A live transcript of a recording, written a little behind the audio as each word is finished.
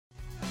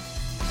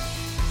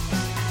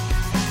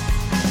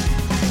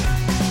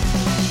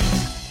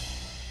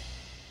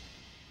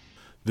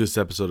This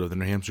episode of the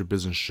New Hampshire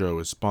Business Show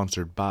is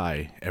sponsored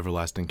by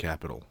Everlasting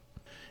Capital.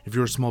 If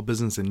you're a small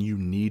business and you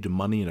need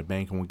money and a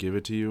bank won't give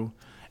it to you,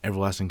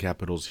 Everlasting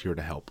Capital is here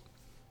to help.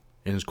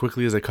 In as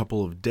quickly as a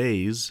couple of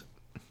days,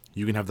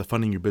 you can have the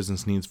funding your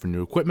business needs for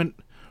new equipment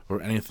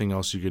or anything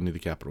else you need the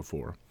capital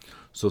for.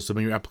 So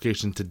submit your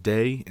application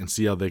today and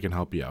see how they can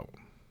help you out.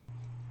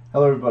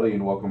 Hello everybody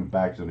and welcome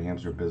back to the New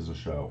Hampshire Business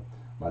Show.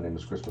 My name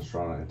is Chris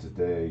Pastrana and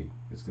today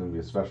it's going to be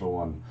a special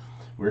one.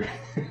 We're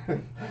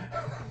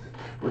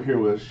here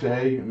with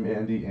Shay,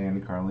 Mandy,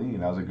 and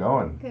Carlene. How's it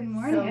going? Good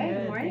morning. So good.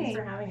 Good morning. Thanks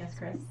for having us,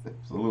 Chris.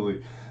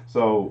 Absolutely.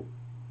 So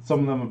some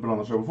of them have been on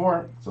the show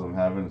before, some of them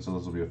haven't, so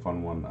this will be a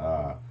fun one.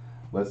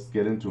 Let's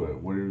get into it.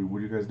 What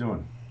are you guys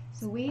doing?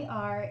 So we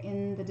are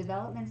in the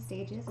development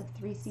stages of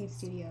 3 Seed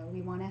Studio.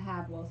 We want to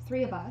have,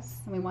 3 of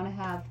us, and we want to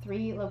have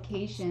 3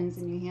 locations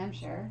in New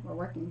Hampshire. We're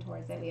working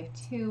towards it. We have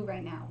 2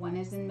 right now. One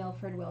is in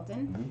Milford,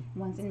 Wilton,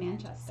 one's in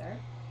Manchester.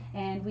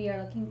 And we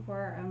are looking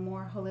for a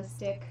more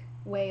holistic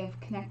way of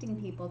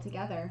connecting people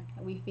together.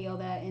 We feel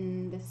that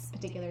in this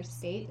particular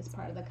state, this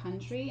part of the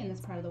country, and this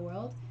part of the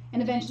world,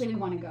 and eventually we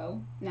want to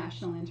go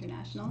national,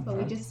 international, but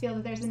we just feel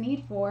that there's a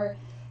need for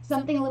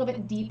something a little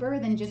bit deeper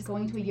than just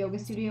going to a yoga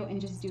studio and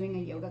just doing a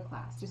yoga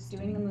class, just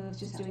doing the moves,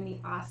 just doing the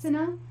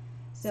asana.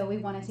 So we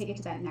want to take it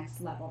to that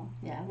next level.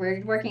 Yeah,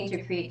 we're working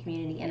to create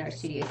community in our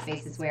studio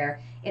spaces where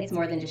it's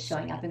more than just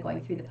showing up and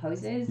going through the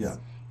poses. Yeah.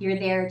 You're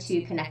there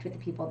to connect with the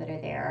people that are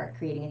there,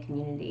 creating a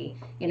community.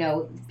 You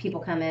know, people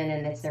come in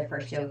and it's their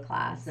first yoga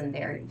class and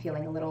they're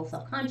feeling a little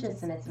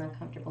self-conscious and it's an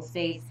uncomfortable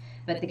space.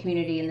 But the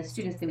community and the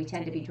students that we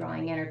tend to be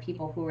drawing in are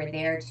people who are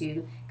there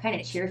to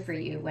kind of cheer for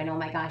you when, oh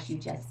my gosh, you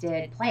just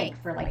did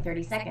plank for like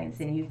 30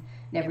 seconds and you've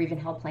never even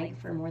held plank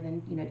for more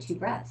than, 2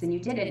 breaths. And you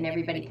did it and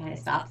everybody kind of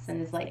stops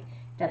and is like,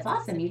 that's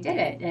awesome, you did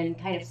it, and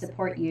kind of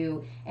support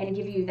you and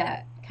give you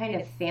that kind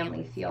of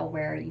family feel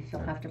where you feel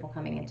comfortable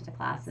coming into the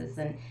classes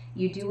and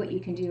you do what you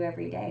can do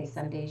every day.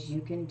 Some days you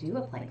can do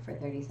a plank for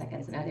 30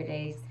 seconds and other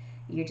days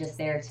you're just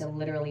there to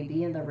literally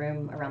be in the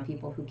room around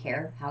people who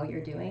care how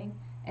you're doing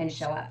and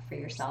show up for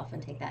yourself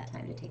and take that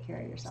time to take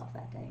care of yourself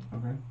that day.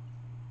 Okay.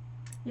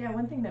 Yeah,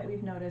 one thing that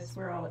we've noticed,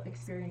 we're all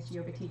experienced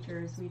yoga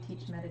teachers. We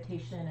teach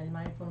meditation and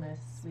mindfulness.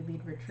 We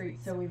lead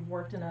retreats. So we've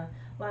worked in a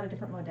lot of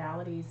different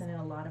modalities and in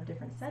a lot of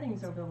different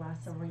settings over the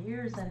last several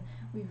years. And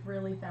we've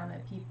really found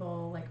that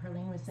people, like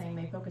Harleen was saying,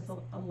 they focus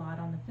a lot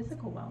on the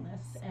physical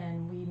wellness.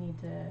 And we need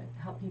to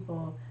help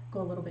people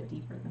go a little bit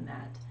deeper than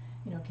that.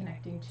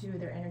 Connecting to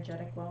their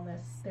energetic wellness,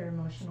 their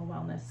emotional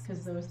wellness,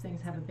 because those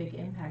things have a big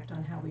impact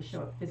on how we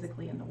show up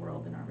physically in the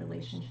world, in our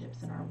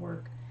relationships, in our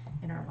work,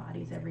 in our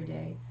bodies every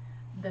day.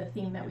 The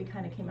theme that we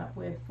kind of came up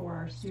with for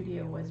our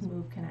studio was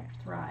Move, Connect,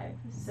 Thrive.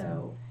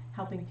 So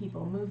helping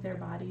people move their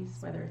bodies,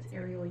 whether it's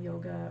aerial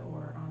yoga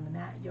or on the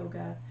mat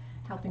yoga,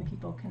 helping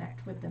people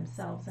connect with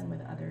themselves and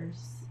with others,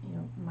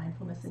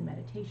 mindfulness and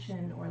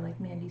meditation, or like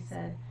Mandy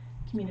said,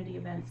 community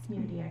events,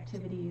 community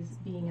activities,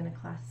 being in a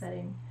class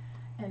setting,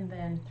 and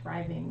then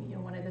thriving.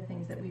 One of the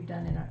things that we've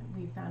done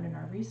we found in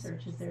our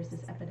research is there's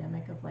this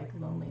epidemic of like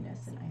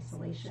loneliness and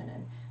isolation,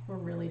 and we're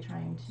really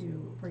trying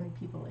to bring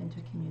people into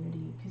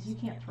community because you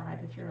can't thrive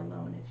if you're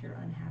alone, if you're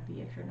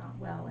unhappy, if you're not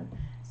well. And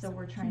so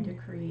we're trying to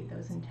create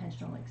those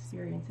intentional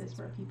experiences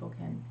where people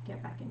can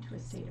get back into a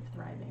state of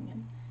thriving,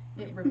 and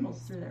it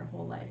ripples through their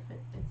whole life.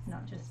 It's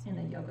not just in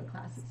a yoga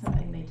class, it's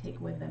something they take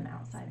with them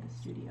outside the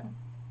studio.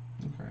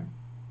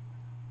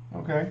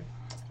 Okay.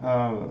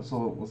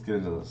 So let's get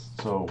into this.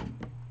 So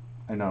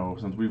I know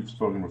since we've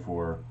spoken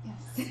before,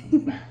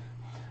 Yes.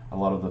 a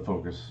lot of the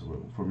focus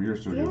from your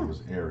studio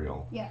was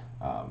aerial. Yeah.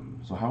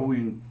 So how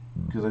we,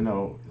 because I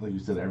know, like you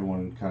said,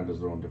 everyone kind of does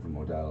their own different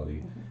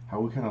modality. How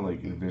are we kind of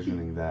like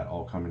envisioning that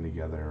all coming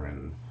together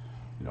and,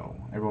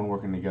 everyone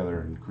working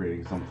together and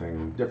creating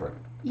something different?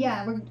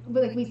 Yeah,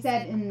 we're like we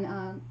said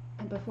in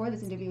before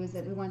this interview, is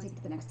that we want to take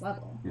it to the next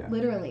level,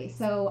 literally.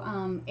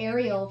 So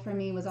aerial for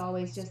me was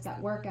always just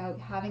that workout,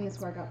 having this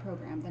workout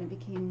program. Then it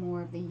became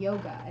more of the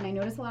yoga, and I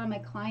noticed a lot of my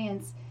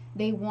clients,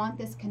 they want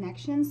this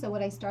connection. So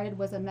what I started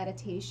was a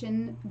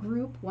meditation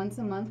group once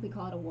a month. We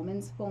call it a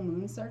Woman's Full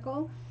Moon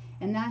Circle,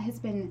 and that has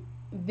been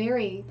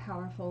very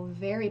powerful,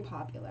 very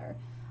popular.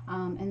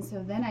 And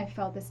so then I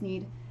felt this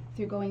need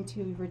through going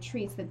to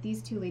retreats that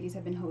these 2 ladies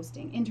have been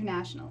hosting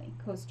internationally: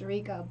 Costa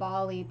Rica,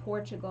 Bali,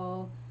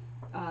 Portugal,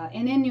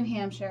 and in New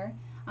Hampshire,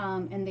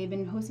 and they've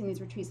been hosting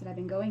these retreats that I've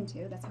been going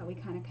to. That's how we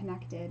kind of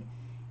connected,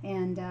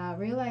 and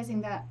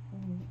realizing that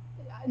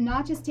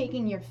not just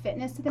taking your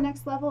fitness to the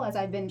next level, as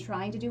I've been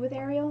trying to do with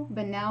aerial,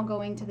 but now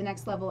going to the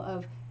next level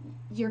of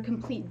your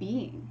complete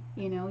being.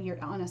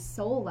 You're on a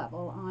soul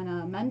level, on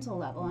a mental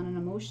level, on an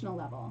emotional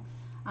level.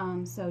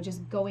 So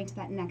just going to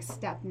that next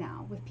step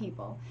now with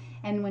people.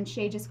 And when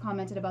Shay just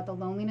commented about the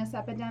loneliness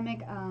epidemic,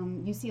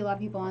 you see a lot of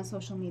people on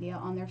social media,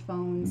 on their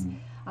phones.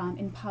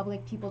 In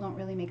public, people don't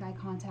really make eye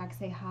contact,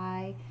 say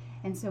hi.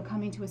 And so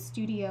coming to a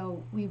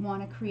studio, we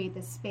want to create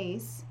this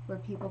space where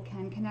people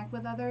can connect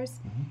with others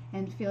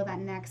and feel that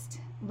next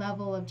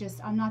level of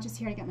just, I'm not just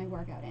here to get my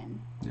workout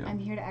in. Yeah. I'm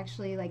here to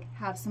actually like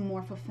have some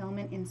more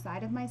fulfillment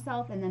inside of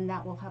myself, and then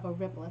that will have a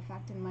ripple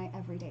effect in my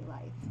everyday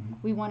life. Mhm.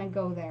 We want to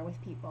go there with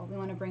people. We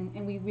want to bring,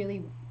 and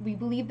we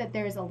believe that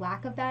there is a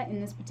lack of that in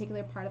this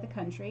particular part of the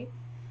country,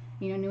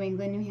 New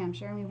England, New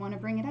Hampshire, and we want to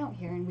bring it out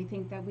here, and we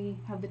think that we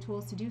have the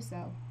tools to do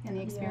so and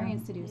the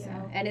experience to do so.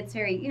 And it's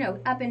very,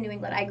 up in New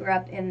England, I grew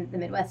up in the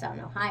Midwest out in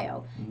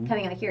Ohio. Mhm.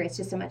 Coming out here, it's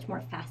just a much more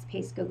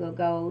fast-paced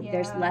go. Yeah.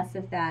 There's less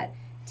of that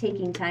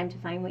taking time to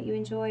find what you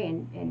enjoy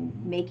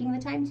and making the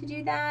time to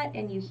do that.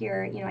 And you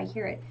hear, I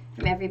hear it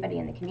from everybody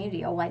in the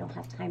community, oh, I don't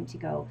have time to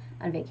go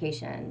on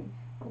vacation.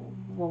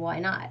 Well, why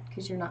not?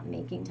 Because you're not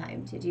making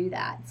time to do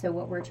that. So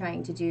what we're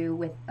trying to do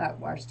with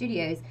our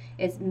studios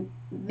is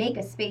make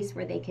a space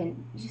where they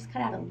can just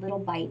cut out a little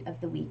bite of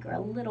the week or a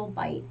little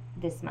bite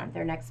this month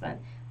or next month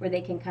where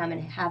they can come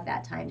and have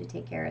that time to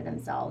take care of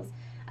themselves.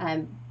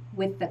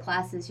 With the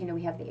classes,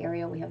 we have the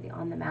aerial, we have the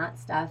on the mat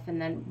stuff,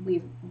 and then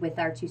with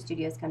our 2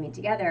 studios coming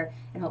together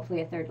and hopefully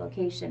a 3rd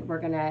location,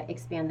 we're going to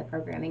expand the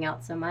programming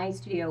out. So my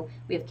studio,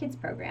 we have kids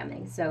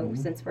programming. So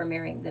since we're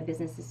marrying the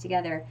businesses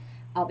together,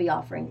 I'll be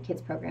offering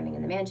kids programming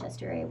in the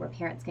Manchester area where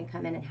parents can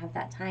come in and have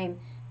that time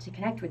to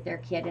connect with their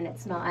kid, and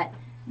it's not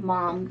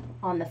mom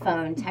on the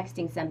phone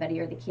texting somebody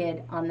or the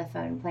kid on the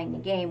phone playing the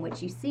game,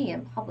 which you see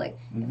in public.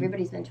 Mhm.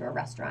 Everybody's been to a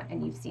restaurant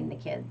and you've seen the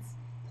kids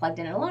plugged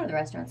in, and a lot of the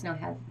restaurants now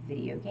have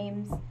video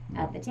games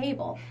at the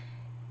table.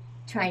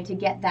 Trying to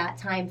get that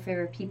time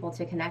for people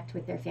to connect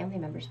with their family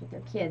members, with their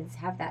kids,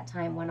 have that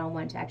time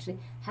one-on-one to actually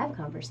have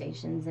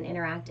conversations and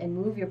interact and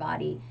move your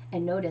body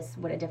and notice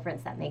what a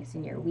difference that makes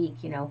in your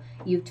week.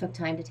 You took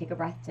time to take a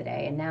breath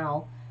today, and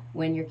now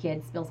when your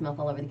kid spills milk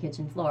all over the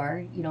kitchen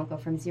floor, you don't go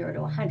from 0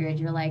 to 100.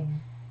 You're like,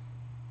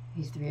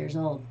 he's 3 years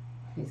old.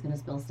 He's going to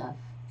spill stuff.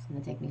 It's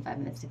going to take me 5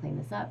 minutes to clean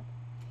this up.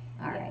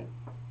 All right.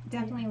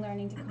 Definitely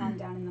learning to calm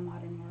down in the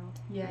modern world.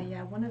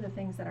 Yeah. One of the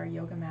things that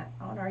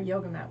on our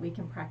yoga mat, we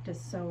can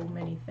practice so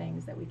many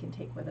things that we can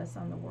take with us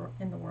in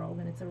the world,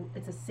 and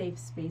it's a safe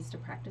space to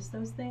practice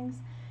those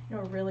things.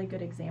 A really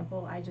good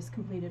example, I just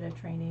completed a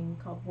training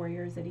called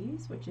Warriors at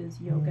Ease, which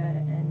is yoga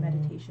and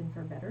meditation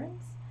for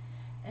veterans.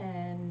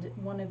 And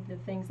one of the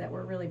things that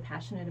we're really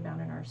passionate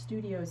about in our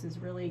studios is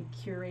really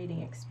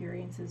curating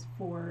experiences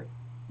for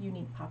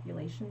unique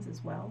populations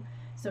as well.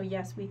 So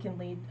yes, we can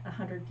lead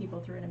 100 people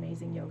through an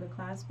amazing yoga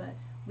class, but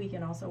we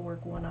can also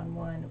work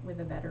one-on-one with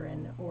a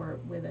veteran or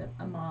with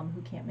a mom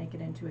who can't make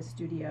it into a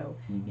studio.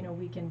 Mhm.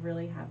 We can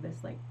really have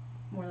this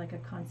more like a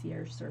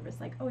concierge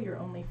service, like, oh, you're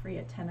only free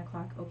at 10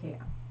 o'clock, okay,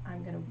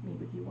 I'm going to meet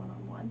with you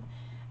one-on-one.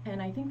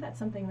 And I think that's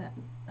something that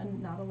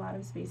not a lot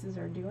of spaces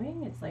are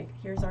doing. It's like,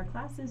 here's our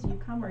classes, you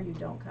come or you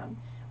don't come.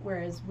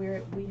 Whereas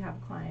we have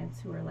clients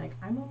who are like,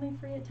 I'm only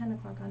free at 10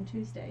 o'clock on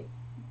Tuesday.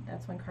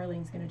 That's when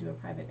Carlene's going to do a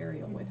private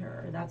aerial with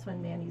her, or that's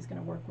when Mandy's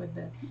going to work with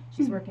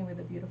she's working with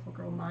a beautiful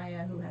girl,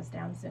 Maya, who has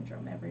Down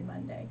syndrome every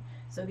Monday.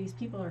 So these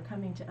people are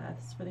coming to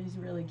us for these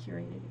really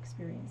curated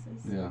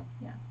experiences. Yeah.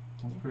 Yeah.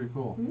 That's pretty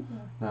cool.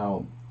 Mm-hmm.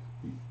 Now,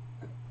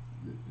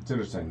 it's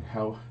interesting.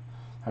 How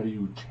do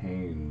you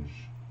change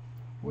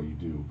what you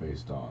do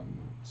based on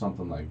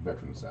something like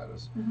veteran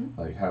status? Mm-hmm.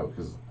 Like how,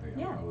 because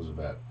Yeah. I was a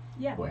vet.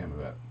 Yeah. Well, I am a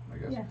vet, I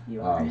guess. Yeah,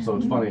 you are. So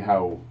it's funny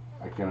how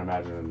I can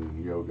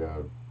imagine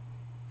yoga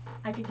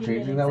I could give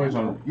changing you an that way.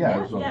 example.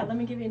 So yeah, Let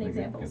me give you an Like,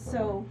 example. get the-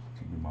 So,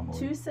 keep me mumbling.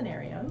 2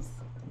 scenarios.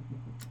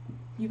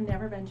 You've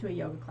never been to a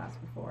yoga class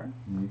before.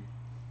 Mhm.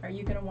 Are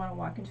you going to want to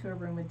walk into a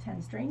room with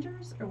 10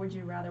 strangers, or would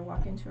you rather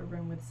walk into a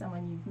room with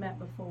someone you've met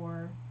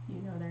before,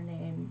 you know their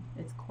name,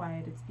 it's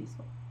quiet, it's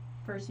peaceful?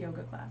 First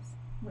yoga class,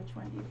 which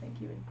one do you think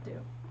you would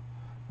do?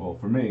 Well,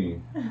 for me,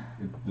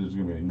 there's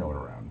gonna be no one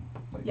around,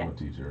 like Yeah. no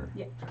teacher.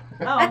 Yeah.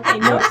 Oh, okay,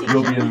 no teacher.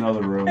 You'll be in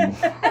another room.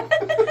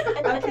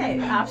 Okay,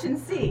 option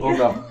C. Oh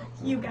no.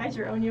 You guide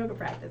your own yoga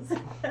practice.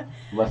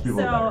 Less people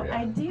So better, yeah.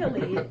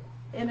 ideally,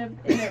 in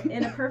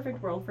a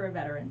perfect world for a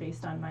veteran,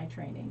 based on my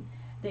training,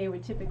 they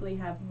would typically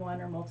have one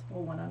or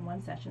multiple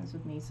one-on-one sessions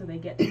with me, so they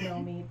get to know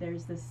me.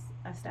 There's this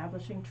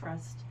establishing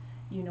trust.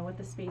 You know what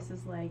the space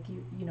is like.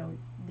 You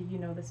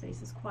know the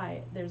space is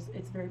quiet.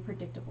 It's very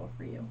predictable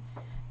for you.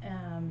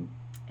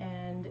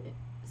 And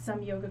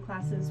some yoga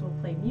classes will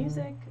play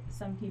music.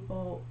 Some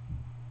people,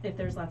 if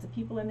there's lots of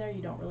people in there,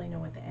 you don't really know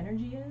what the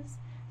energy is.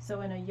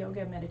 So in a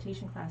yoga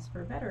meditation class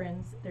for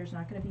veterans, there's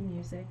not going to be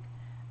music.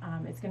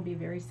 It's going to be a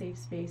very safe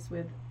space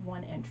with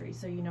one entry,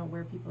 so you know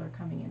where people are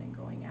coming in and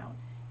going out.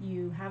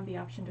 You have the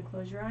option to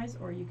close your eyes,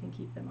 or you can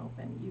keep them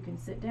open. You can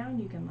sit down,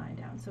 you can lie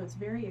down. So it's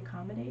very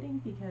accommodating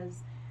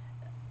because,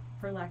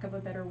 for lack of a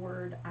better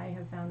word, I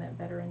have found that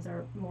veterans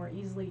are more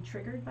easily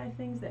triggered by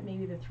things that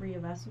maybe the 3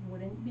 of us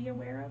wouldn't be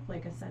aware of,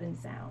 like a sudden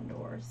sound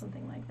or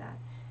something like that.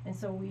 And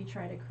so we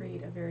try to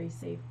create a very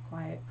safe,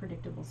 quiet,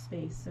 predictable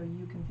space so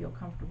you can feel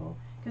comfortable.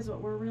 Because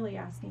what we're really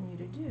asking you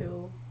to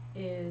do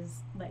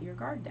is let your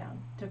guard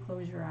down, to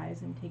close your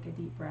eyes and take a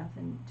deep breath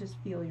and just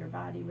feel your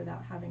body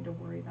without having to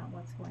worry about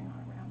what's going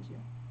on around you.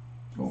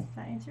 Cool. Does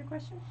that answer your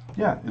question?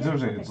 Yeah, it's Yeah,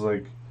 interesting. okay. It's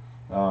like,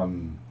 I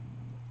don't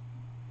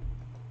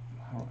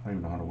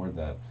even know how to word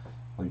that.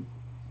 Like,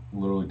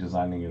 literally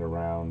designing it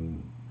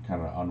around kind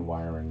kind of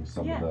unwiring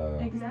some of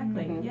the.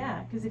 Exactly. Mhm.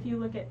 Yeah, because if you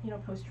look at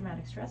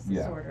post-traumatic stress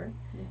Yeah. disorder,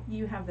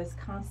 you have this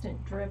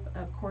constant drip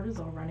of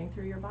cortisol running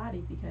through your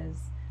body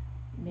because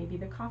maybe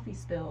the coffee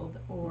spilled,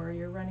 or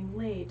you're running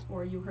late,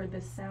 or you heard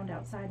this sound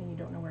outside and you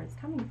don't know where it's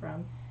coming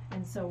from.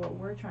 And so what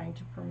we're trying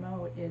to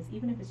promote is,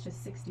 even if it's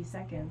just 60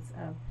 seconds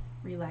of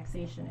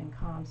relaxation and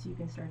calm, so you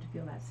can start to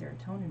feel that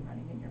serotonin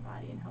running in your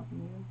body and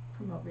helping you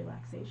promote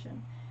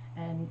relaxation.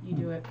 And you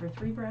do it for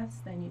 3 breaths,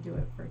 then you do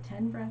it for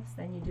 10 breaths,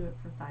 then you do it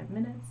for 5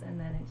 minutes, and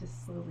then it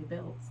just slowly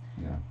builds.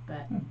 Yeah.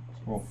 But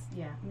Cool.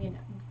 yeah, I mean,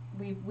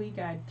 we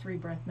guide 3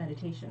 breath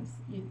meditations.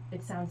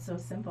 It sounds so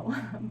simple,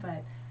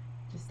 but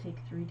just take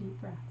 3 deep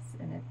breaths,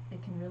 and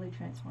it can really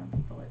transform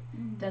people.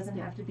 It doesn't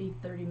have to be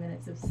 30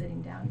 minutes of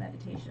sitting down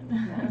meditation.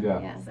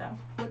 Yeah. So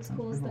What's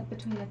cool is that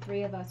between the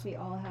 3 of us, we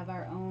all have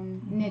our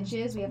own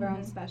niches, we have our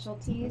own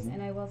specialties,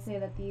 and I will say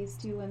that these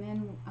 2 women,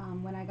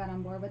 when I got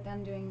on board with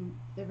them doing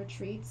the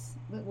retreats,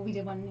 we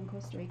did one in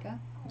Costa Rica.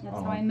 That's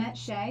how I met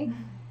Shay,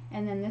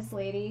 and then this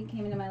lady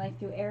came into my life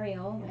through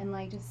Ariel, and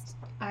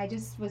I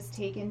just was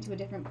taken to a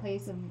different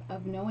place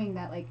of knowing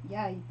that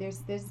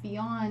there's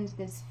beyond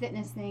this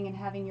fitness thing and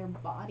having your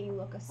body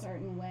look a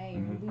certain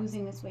way or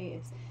losing this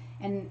weight.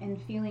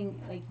 And feeling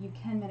like you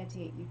can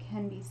meditate, you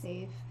can be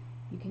safe,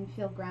 you can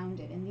feel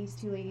grounded, and these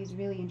 2 ladies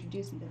really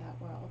introduced me to that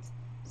world.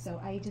 So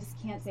I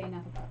just can't say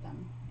enough about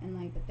them, and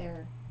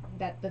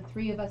that the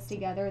 3 of us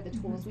together, the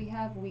tools we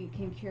have, we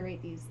can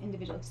curate these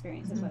individual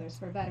experiences, whether it's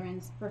for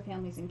veterans, for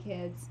families and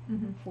kids,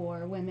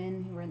 for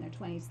women who are in their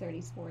 20s,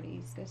 30s,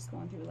 40s, just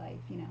going through life,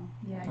 Yeah,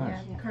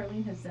 Nice. yeah.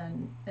 Carlene has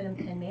done,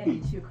 and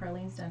Mandy too.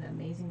 Carlene's done an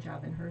amazing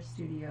job in her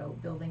studio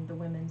building the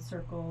women's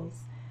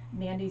circles.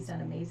 Mandy's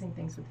done amazing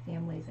things with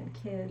families and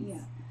kids. Yeah.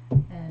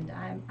 And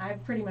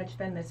I've pretty much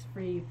been this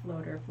free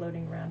floater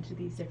floating around to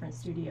these different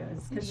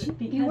studios because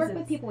You work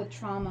with people with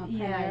trauma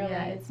primarily.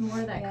 Yeah, it's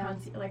more that Yeah.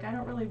 like I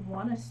don't really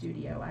want a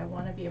studio. I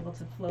want to be able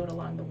to float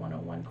along the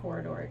 101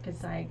 corridor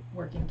because I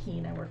work in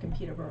Keene, I work in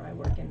Peterborough, I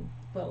work in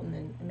Wilton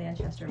and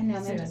Manchester I know,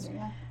 soon. Manchester,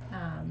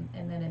 yeah.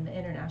 And then in the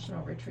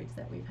international retreats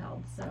that we've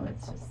held. So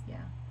it's just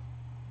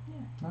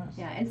Nice.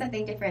 Yeah, and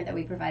something different that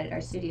we provide at our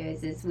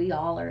studios is we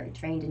all are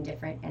trained in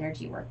different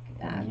energy work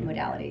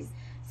modalities.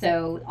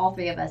 So all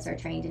 3 of us are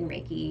trained in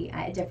Reiki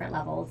at different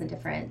levels and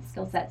different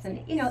skill sets.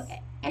 And,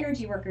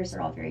 energy workers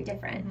are all very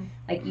different.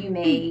 Like you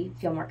may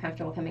feel more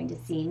comfortable coming to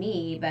see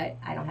me, but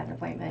I don't have an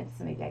appointment,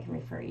 so maybe I can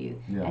refer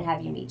you and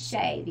have you meet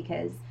Shay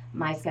because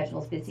my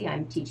schedule's busy.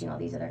 I'm teaching all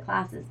these other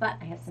classes, but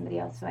I have somebody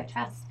else who I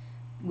trust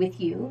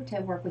with you to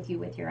work with you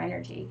with your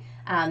energy.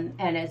 And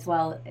as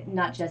well,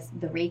 not just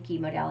the Reiki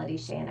modality,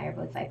 Shay and I are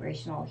both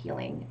vibrational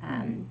healing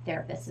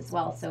therapists as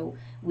well. So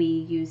we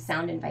use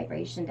sound and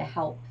vibration to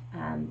help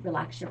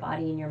relax your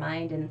body and your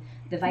mind. And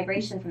the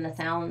vibration from the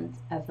sound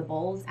of the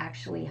bowls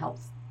actually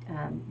helps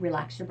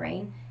relax your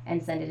brain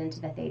and send it into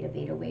the theta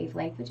beta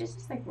wavelength, which is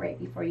just like right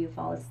before you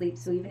fall asleep.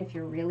 So even if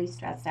you're really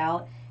stressed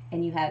out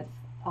and you have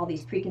all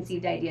these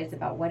preconceived ideas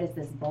about what is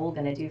this bowl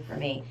going to do for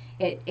me,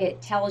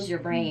 it tells your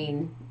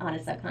brain on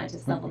a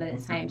subconscious level that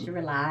it's time to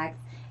relax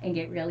and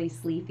get really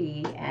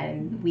sleepy.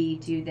 And we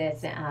do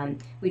this,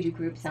 we do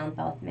group sound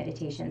bath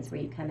meditations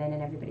where you come in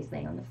and everybody's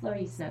laying on the floor,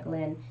 you snuggle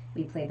in,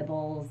 we play the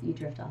bowls, you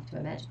drift off to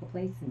a magical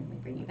place, and then we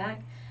bring you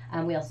back.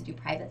 We also do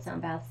private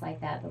sound baths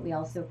like that, but we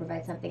also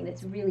provide something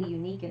that's really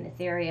unique in this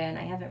area, and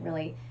I haven't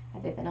really,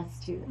 other than us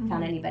two,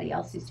 found anybody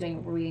else who's doing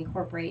it, where we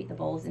incorporate the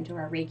bowls into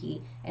our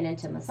Reiki and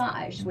into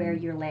massage, where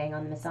you're laying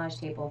on the massage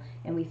table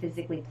and we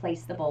physically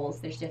place the bowls.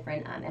 There's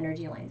different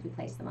energy lines we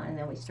place them on, and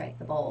then we strike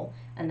the bowl,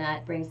 and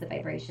that brings the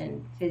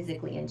vibration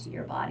physically into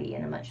your body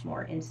in a much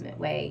more intimate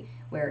way,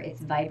 where it's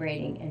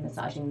vibrating and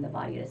massaging the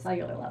body at a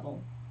cellular level.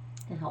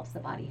 And helps the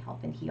body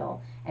help and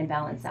heal and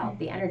balance out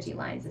the energy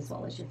lines as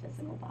well as your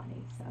physical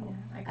body. So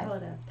I call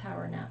it a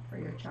power nap for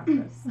your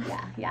chakras.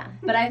 yeah.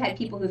 But I've had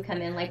people who've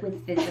come in like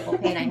with physical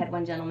pain. I had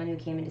one gentleman who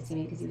came in to see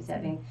me because he was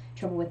having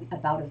trouble with a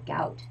bout of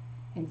gout.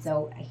 And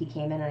so he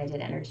came in and I did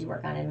energy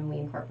work on him, and we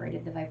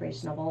incorporated the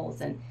vibrational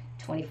bowls, and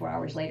 24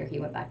 hours later he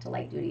went back to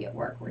light duty at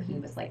work, where he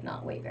was like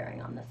not weight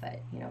bearing on the foot,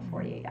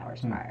 48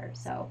 hours prior.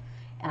 So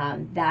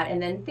that, and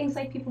then things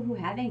like people who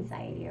have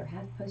anxiety or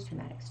have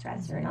post-traumatic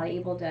stress or are not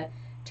able to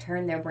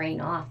turn their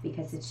brain off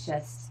because it's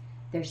just,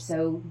 they're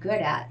so good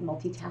at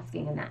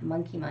multitasking in that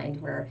monkey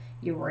mind where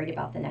you're worried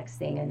about the next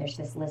thing and there's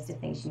this list of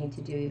things you need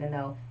to do, even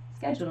though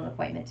schedule an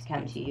appointment to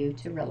come to you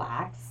to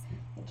relax.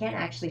 I can't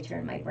actually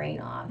turn my brain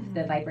off.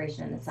 The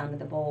vibration and the sound of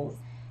the bowls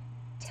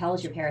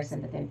tells your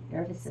parasympathetic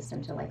nervous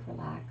system to like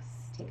relax,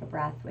 take a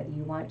breath whether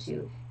you want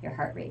to. Your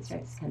heart rate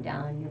starts to come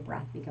down, your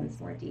breath becomes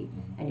more deep,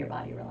 and your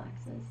body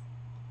relaxes.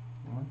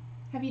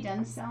 Have you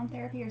done sound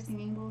therapy or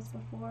singing bowls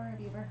before?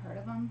 Have you ever heard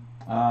of them?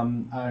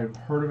 I've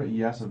heard of it,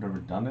 yes. I've never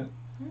done it.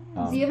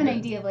 So you have an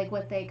idea of like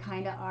what they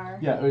kind of are.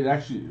 Yeah, it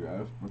actually,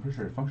 I'm pretty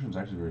sure it functions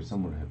actually very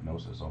similar to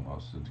hypnosis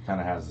almost. It kind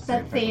of has the same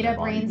That effect on theta your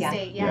body. brain Yeah.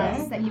 state, Yeah.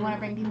 yes, that you want to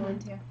bring people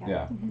into.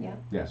 Yeah. Yeah.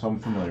 Yeah, so I'm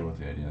familiar with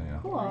the idea, yeah.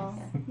 Cool.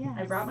 Yeah.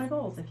 I brought my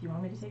bowls if you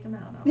want me to take them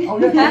out. Oh,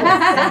 yeah,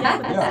 Sign up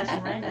for the Yeah.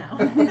 session right now.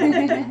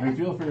 And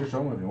feel free to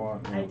show them if you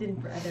want. I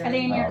didn't. Are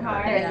they in your Oh,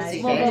 car? They're in the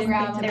suitcase. We'll go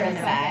grab them They're for in a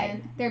the bag.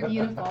 second. They're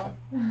beautiful.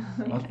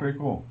 That's pretty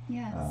cool.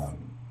 Yes.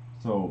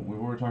 So we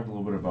were talking a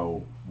little bit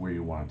about where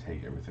you want to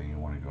take everything. You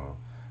want to go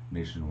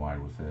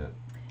nationwide with it.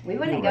 We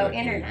want to go Theoretically.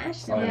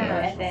 international Oh, with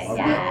international. it. Okay.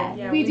 Yeah.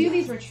 Yeah, we do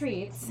these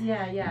retreats.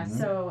 Yeah, yeah. Mhm.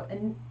 So,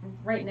 and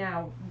right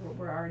now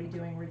we're already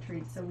doing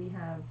retreats. So we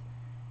have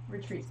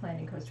retreats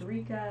planned in Costa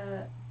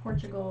Rica,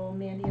 Portugal.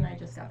 Mandy and I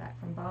just got back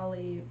from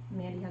Bali.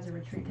 Mandy has a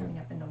retreat coming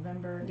up in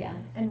November. Yeah.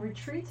 And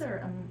retreats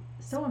are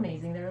so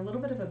amazing. They're a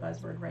little bit of a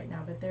buzzword right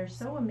now, but they're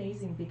so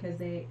amazing because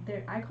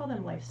they're I call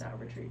them lifestyle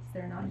retreats.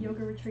 They're not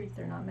yoga retreats.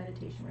 They're not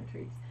meditation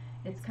retreats.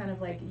 It's kind of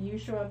like you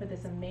show up at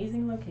this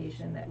amazing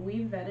location that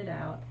we've vetted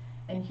out,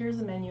 and here's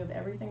a menu of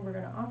everything we're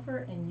going to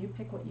offer, and you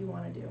pick what you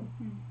want to do.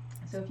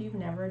 So if you've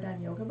never done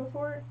yoga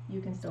before,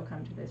 you can still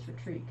come to this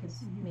retreat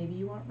because maybe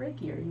you want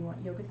Reiki or you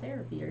want yoga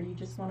therapy or you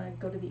just want to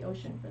go to the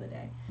ocean for the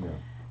day.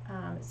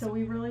 Yeah. So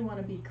we really want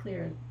to be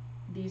clear,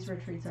 these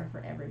retreats are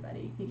for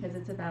everybody because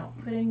it's about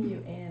putting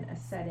you in a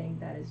setting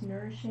that is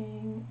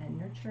nourishing and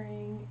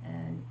nurturing.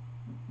 And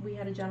we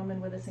had a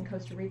gentleman with us in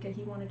Costa Rica.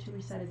 He wanted to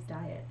reset his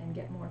diet and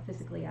get more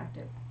physically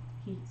active.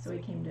 So he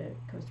came to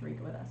Costa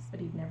Rica with us, but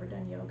he'd never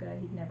done yoga.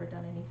 He'd never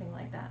done anything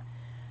like that.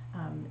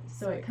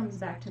 So it comes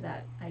back to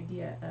that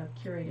idea of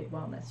curated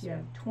wellness. You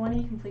have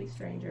 20 complete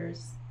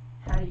strangers.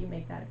 How do you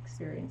make that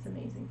experience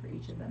amazing for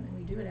each of them? And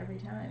we do it every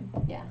time.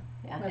 Yeah.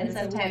 Whether And it's a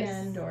sometimes,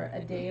 weekend or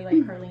a day like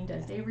Carlene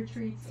does day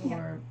retreats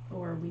or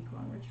a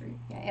week-long retreat.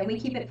 yeah, and we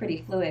keep it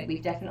pretty fluid.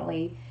 We've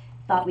definitely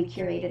thought we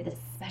curated this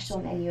special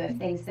menu of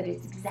things that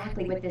is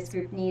exactly what this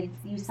group needs.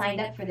 You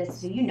signed up for this,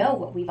 so you know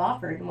what we've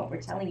offered and what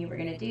we're telling you we're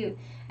going to do.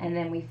 And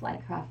then we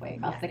fly halfway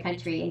across the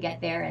country and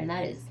get there, and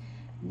that is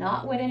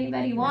not what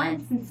anybody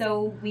wants. And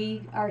so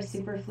we are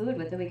super fluid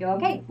with it. We go,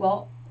 okay,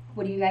 well,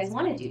 what do you guys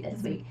want to do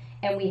this week?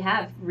 And we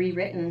have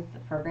rewritten the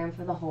program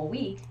for the whole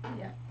week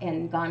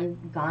and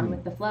gone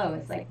with the flow.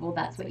 It's like, well,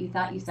 that's what you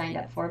thought you signed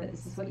up for, but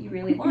this is what you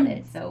really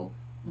wanted. So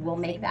we'll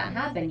make that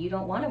happen. You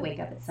don't want to wake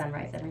up at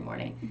sunrise every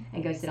morning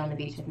and go sit on the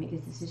beach with me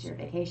because this is your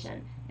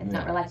vacation. It's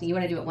not relaxing. You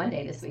want to do it one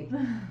day this week,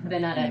 but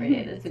not every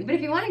day this week. But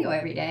if you want to go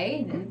every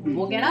day, then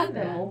we'll get up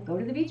and we'll go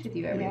to the beach with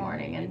you every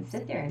morning and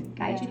sit there and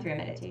guide you through a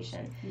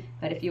meditation.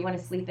 But if you want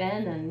to sleep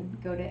in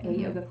and go to a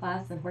yoga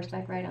class and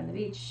horseback ride on the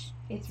beach,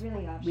 It's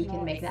really optional. we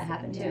can make that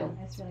happen Yeah, too.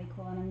 that's really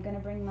cool. And I'm gonna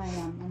bring my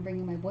I'm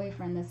bringing my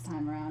boyfriend this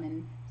time around,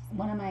 and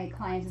one of my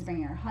clients is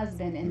bringing her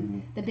husband.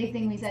 And the big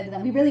thing we said to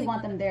them, we really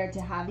want them there to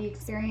have the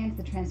experience,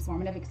 the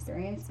transformative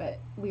experience. But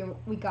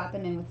we got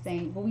them in with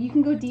saying, well, you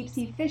can go deep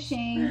sea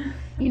fishing,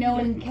 you know,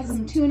 and catch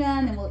some tuna,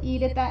 and then we'll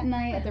eat it that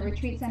night at the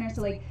retreat center.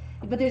 So like,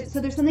 but there's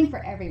something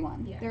for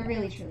everyone. Yeah. There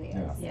really truly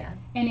is. Yeah.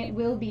 And it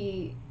will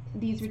be.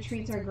 These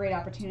retreats are a great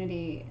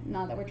opportunity.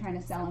 Not that we're trying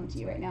to sell them to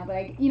you right now,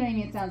 but you know what I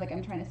mean. It sounds like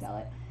I'm trying to sell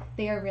it.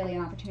 They are really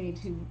an opportunity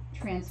to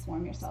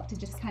transform yourself, to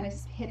just kind of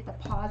hit the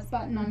pause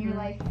button on your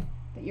life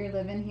that you're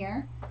living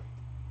here.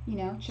 You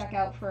know, check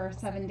out for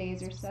 7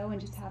 days or so and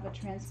just have a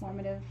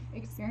transformative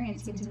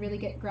experience. You get to really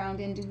get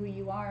grounded into who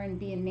you are and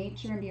be in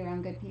nature and be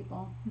around good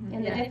people.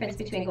 And the difference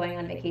between going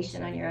on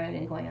vacation on your own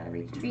and going on a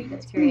retreat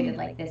that's curated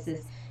like this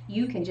is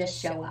you can just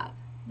show up.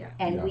 Yeah.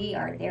 And we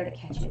are there to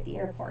catch you at the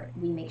airport.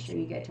 We make sure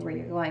you get to where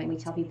you're going. We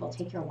tell people,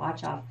 take your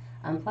watch off,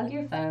 unplug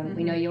your phone.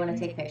 We know you want to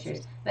take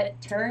pictures, but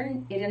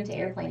turn it into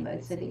airplane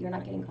mode so that you're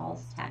not getting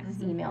calls,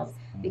 texts, emails,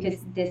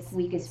 because this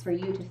week is for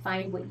you to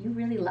find what you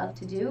really love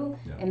to do.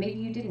 And maybe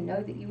you didn't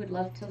know that you would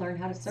love to learn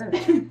how to surf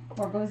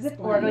Or go zip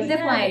or go zip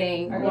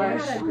lining. We Or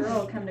had a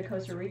girl come to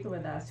Costa Rica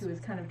with us who was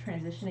kind of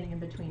transitioning in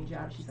between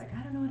jobs. She's like,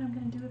 I don't know what I'm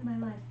going to do with my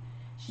life.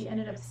 She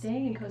ended up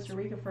staying in Costa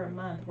Rica for a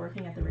month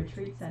working at the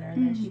retreat center,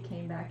 and then she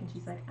came back and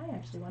she's like, I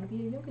actually want to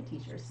be a yoga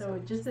teacher. So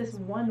just this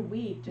 1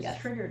 week just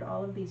triggered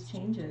all of these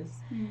changes.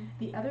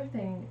 The other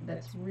thing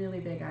that's really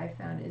big I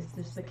found is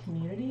just the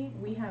community.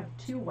 We have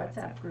two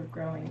WhatsApp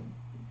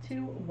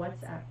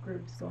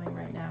groups going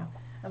right now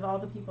of all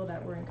the people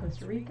that were in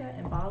Costa Rica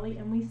and Bali,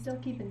 and we still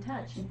keep in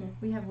touch.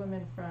 We have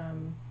women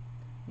from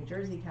New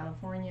Jersey,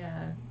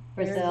 California,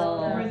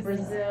 Brazil, Arizona,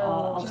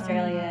 Brazil,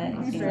 Australia,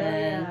 New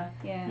Zealand.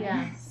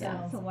 Yeah. So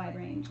It's a wide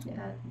range.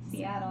 that,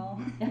 Seattle.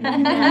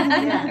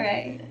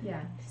 Right.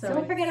 yeah.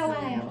 Don't forget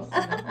Ohio.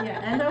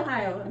 And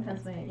Ohio and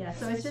Pennsylvania. Yeah.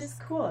 So it's just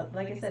cool.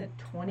 Like I said,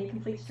 20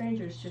 complete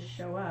strangers just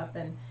show up,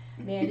 and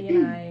Mandy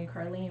and I and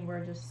Carlene were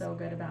just so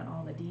good about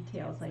all the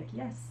details. Like,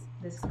 yes,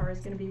 this car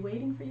is going to be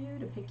waiting for you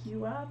to pick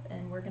you up,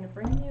 and we're going to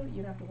bring you.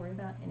 You don't have to worry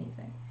about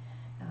anything.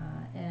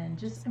 And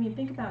just, I mean,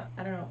 think about,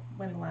 I don't know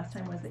when the last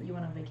time was that you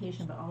went on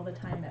vacation, but all the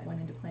time that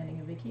went into planning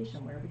a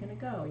vacation. Where are we going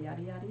to go?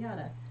 Yada, yada,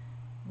 yada.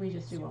 We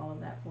just do all of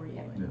that for you.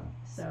 And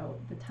so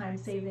the time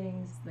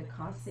savings, the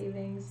cost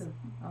savings of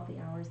all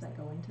the hours that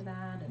go into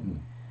that,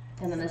 and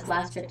And then this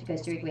last trip to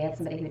Costa Rica, we had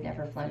somebody who had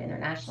never flown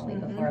internationally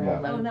Mhm. before, Yeah.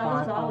 let Oh, alone that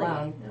was flown Bali.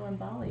 alone. No, in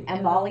Bali.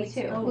 And Bali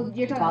too. Oh, Well,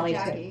 you're talking Bali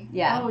about too. Jackie.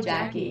 Yeah, Oh, Jackie,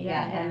 Jackie,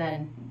 yeah. yeah. And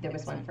then there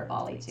was one for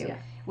Bali too, Yeah.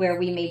 where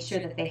we made sure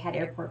that they had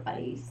airport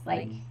buddies.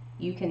 Like,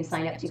 you can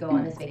sign up to go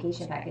on this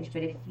vacation package,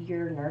 but if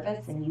you're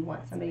nervous and you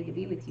want somebody to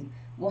be with you,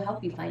 we'll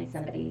help you find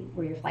somebody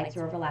where your flights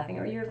are overlapping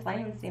or you're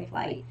flying on the same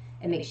flight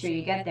and make sure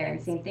you get there. And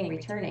same thing,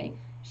 returning.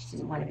 She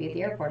didn't want to be at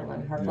the airport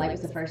alone. Her flight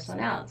was the first one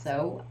out,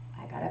 so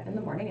I got up in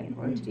the morning and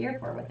rode to the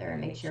airport with her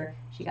and made sure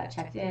she got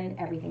checked in,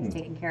 everything's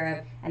taken care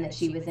of, and that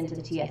she was into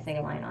the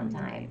TSA line on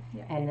time.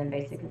 Yeah. And then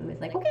basically was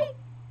like, okay,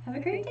 have a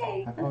great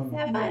day. Have Let's fun."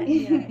 have fun.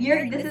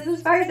 Yeah, This is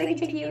as far as I can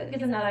take you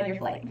because I'm not on your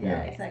flight.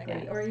 Yeah.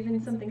 Exactly. Yeah. Or even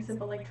something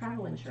simple like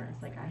travel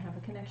insurance. Like I have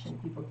a connection,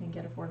 people can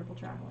get affordable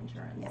travel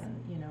insurance, Yeah.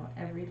 and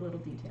every little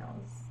detail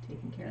is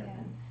taken care of. Yeah.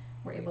 And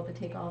we're able to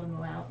take all the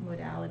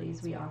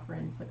modalities we offer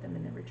and put them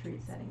in the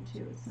retreat setting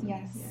too. So,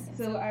 Yes. yeah.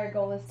 So our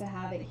goal is to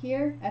have it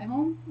here at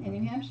home in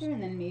New Hampshire,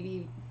 and then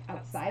maybe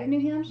outside of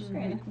New Hampshire.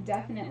 Mhm. And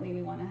definitely,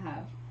 we want to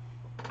have.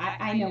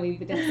 I know we've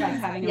discussed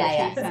having a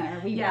Yeah, retreat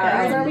center. Yeah,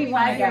 That's where our we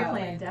want to five-year go.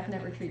 plan,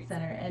 definite retreat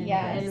center, and,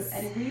 Yes.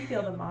 and we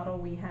feel the model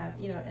we have,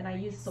 and I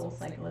use Soul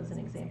Cycle as an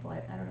example. I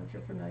don't know if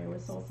you're familiar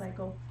with Soul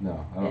Cycle.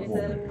 No, I don't It's hold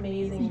an it.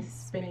 amazing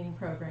spinning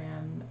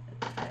program.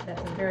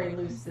 That's a very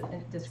loose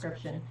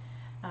description,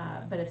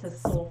 but it's a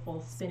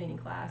soulful spinning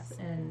class,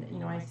 and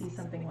I see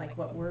something like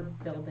what we're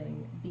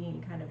building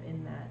being kind of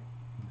in that,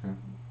 Okay.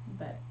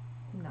 but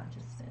not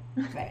just spin.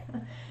 Right.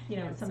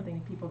 It's something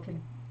people could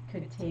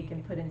take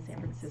and put in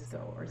San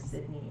Francisco or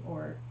Sydney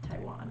or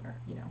Taiwan or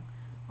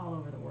all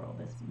over the world.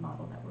 This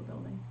model that we're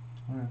building.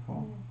 All right,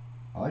 cool.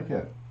 I like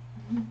it.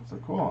 So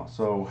cool.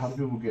 So how do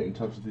people get in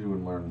touch with you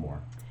and learn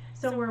more?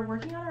 So we're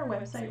working on our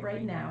website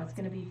right now. It's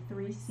going to be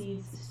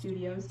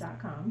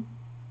 3seedsstudios.com,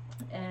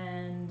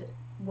 and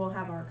we'll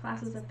have our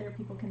classes up there.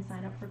 People can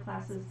sign up for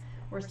classes.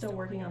 We're still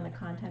working on the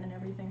content and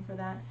everything for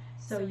that.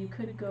 So you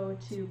could go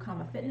to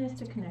Kama Fitness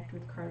to connect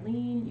with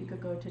Carlene. You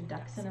could go to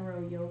Ducks in a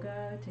Row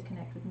Yoga to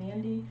connect with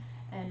Mandy.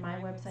 And my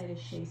website is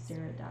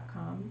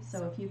shaysarah.com.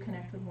 So if you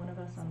connect with one of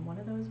us on one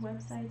of those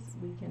websites,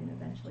 we can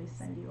eventually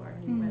send you our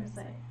new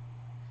website.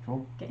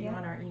 Cool. Get you Yeah.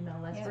 on our email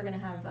list. Yeah. We're going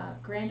to have a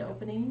grand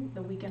opening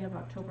the weekend of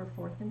October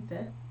 4th and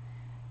 5th.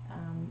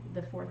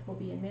 The 4th will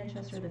be in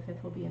Manchester, the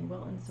 5th will be in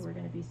Wilton, so we're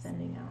going to be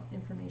sending out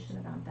information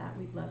about that.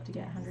 We'd love to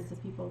get hundreds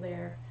of people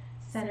there,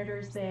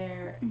 senators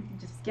there,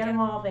 just get them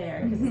all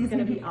there because it's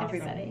going to be awesome.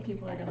 Everybody.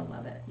 People are going to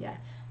love it. Yeah.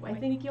 Well, I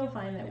think you'll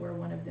find that we're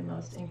one of the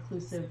most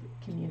inclusive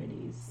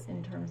communities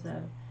in terms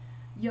of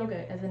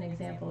yoga. As an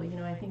example,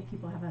 I think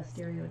people have a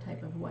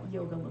stereotype of what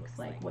yoga looks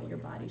like, what your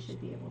body should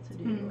be able to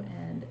do,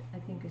 and I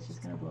think it's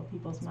just going to blow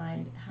people's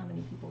mind how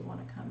many people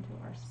want to come to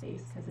our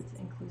space because it's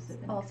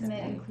inclusive and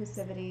Ultimate accepting.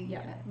 inclusivity,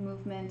 Yeah.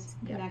 movement,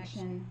 Yeah.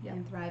 connection, Yeah.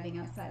 and thriving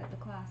outside of the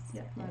class.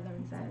 Yeah. Or the,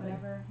 Exactly.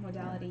 whatever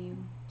modality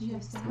you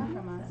choose to have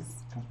from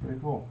us. That's pretty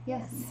cool.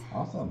 Yes.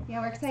 Awesome.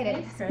 Yeah, we're excited.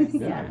 Thanks, Chris.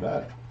 Yeah, I Yeah.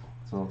 bet.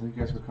 So thank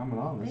you guys for coming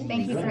on. This has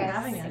Thank been you, good. Chris.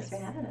 having Thanks us.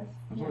 for having us.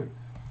 Absolutely.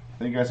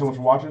 Thank you guys so much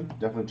for watching.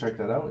 Definitely check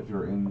that out if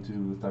you're into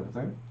this type of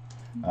thing.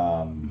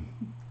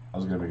 I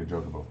was gonna make a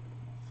joke about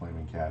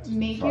flaming cats. and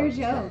Make sharks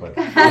your and stuff,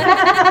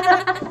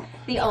 joke. but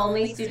The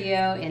only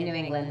studio in New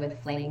England with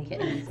flaming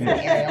kittens and Yeah.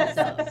 aerial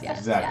silks. Yes,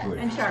 Exactly.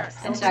 And sharks.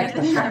 And Don't sharks.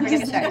 forget the Don't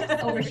forget the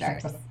sharks. Over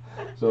sharks.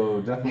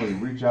 So definitely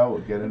reach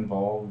out, get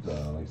involved.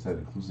 Like I said,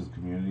 inclusive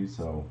community.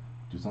 So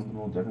do something a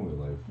little different with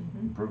life.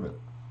 Mhm. Improve it.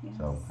 Yes.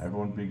 So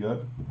everyone be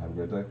good. Have a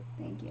great day.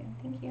 Thank you.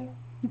 Thank you.